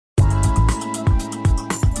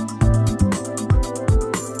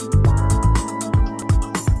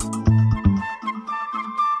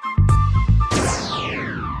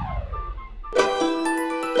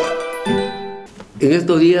En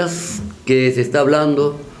estos días que se está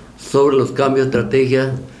hablando sobre los cambios de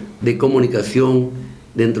estrategia de comunicación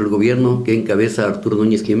dentro del gobierno que encabeza Arturo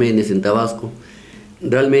Núñez Jiménez en Tabasco,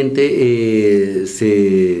 realmente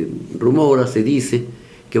se rumora, se dice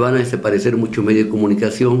que van a desaparecer muchos medios de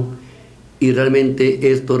comunicación, y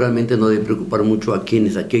realmente esto realmente no debe preocupar mucho a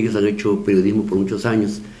aquellos han hecho periodismo por muchos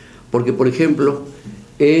años, porque por ejemplo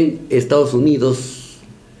en Estados Unidos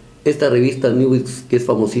esta revista Newsweek, que es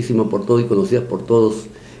famosísima por todos y conocida por todos,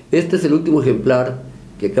 este es el último ejemplar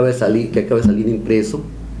que acaba de salir impreso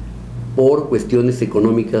por cuestiones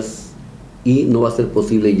económicas, y no va a ser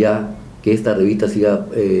posible ya que esta revista siga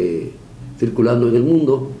circulando en el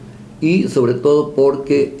mundo, y sobre todo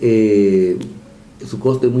porque su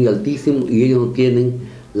costo es muy altísimo y ellos no tienen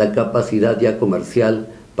la capacidad ya comercial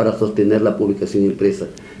para sostener la publicación impresa.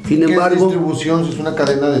 Sin embargo, distribución es una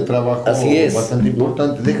cadena de trabajo bastante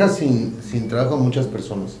importante, deja sin trabajo a muchas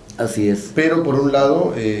personas. Así es. Pero por un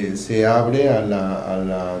lado se abre a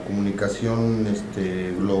la comunicación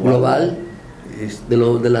global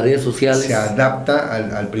de las redes sociales. Se adapta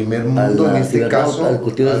al primer mundo, en este caso. Al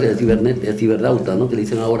cuestiones de cibernauta, ¿no? Que le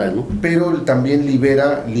dicen ahora, ¿no? Pero también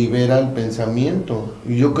libera el pensamiento.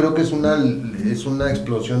 Y yo creo que es una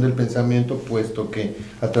explosión del pensamiento, puesto que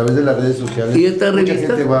a través de las redes sociales mucha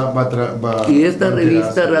gente va y esta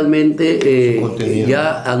revista realmente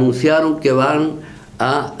ya anunciaron que se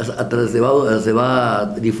va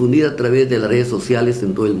a difundir a través de las redes sociales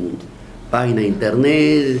en todo el mundo. Página de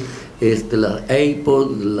internet, las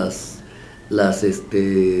iPods, las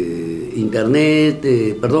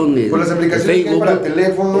internet, por las aplicaciones Facebook, que hay para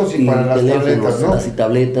teléfonos y para las tabletas, ¿no?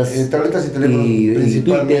 Tabletas y teléfonos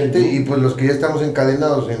principalmente, y pues los que ya estamos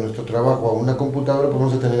encadenados en nuestro trabajo a una computadora, pues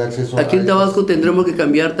vamos a tener acceso aquí en Tabasco tendremos que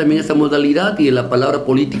cambiar también esa modalidad, y en la palabra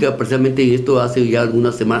política, precisamente esto hace ya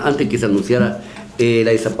algunas semanas, antes que se anunciara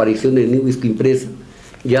la desaparición de Newsweek impresa,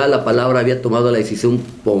 ya la palabra había tomado la decisión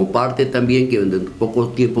como parte también, que en poco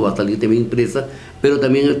tiempo va a salir también impresa, pero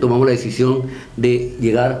también tomamos la decisión de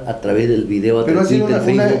llegar a través del video. Pero ha sido una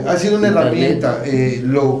herramienta.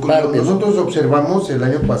 Nosotros observamos el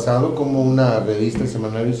año pasado como una revista,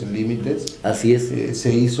 Semanario Sin Límites, así es,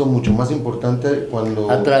 se hizo mucho más importante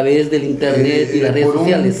cuando a través del internet y las redes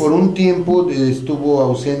sociales. Por un tiempo estuvo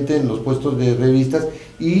ausente en los puestos de revistas,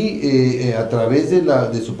 y a través de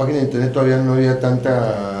su página de internet todavía no había tanto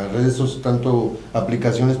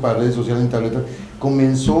aplicaciones para redes sociales en tabletas.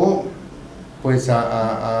 Comenzó pues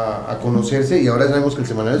a conocerse, y ahora sabemos que el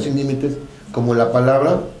Semanario Sin Límites, como la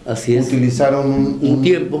palabra, así es, utilizaron un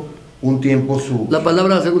tiempo la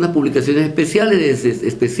palabra va a hacer unas publicaciones especiales,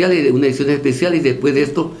 una edición especial, y después de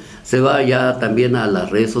esto se va ya también a las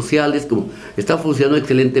redes sociales. Como está funcionando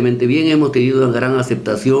excelentemente bien, hemos tenido una gran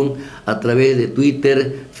aceptación a través de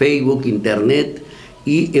Twitter, Facebook, Internet,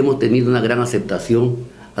 y hemos tenido una gran aceptación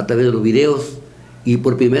a través de los videos, y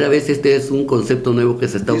por primera vez este es un concepto nuevo que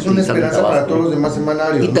se está utilizando. Es una esperanza para todos los demás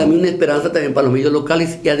semanarios, y ¿no? También una esperanza también para los medios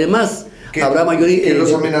locales, y además habrá mayoría que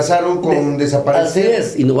los amenazaron con desaparecer. Así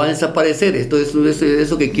es, y no van a desaparecer. Esto es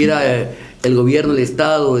eso que quiera el gobierno, el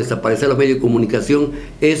Estado, desaparecer los medios de comunicación.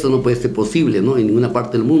 Eso no puede ser posible, ¿no? En ninguna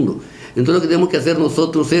parte del mundo. Entonces lo que tenemos que hacer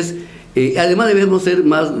nosotros es, además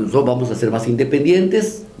vamos a ser más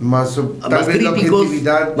independientes, más críticos,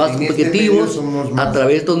 más objetivos a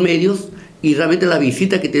través de estos medios, y realmente la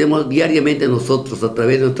visita que tenemos diariamente nosotros a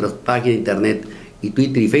través de nuestras páginas de internet y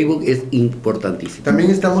Twitter y Facebook es importantísimo.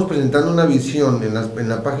 También estamos presentando una visión en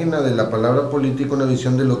la página de la Palabra Política, una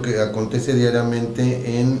visión de lo que acontece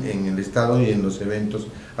diariamente en el estado y en los eventos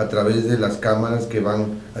a través de las cámaras que van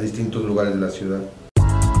a distintos lugares de la ciudad.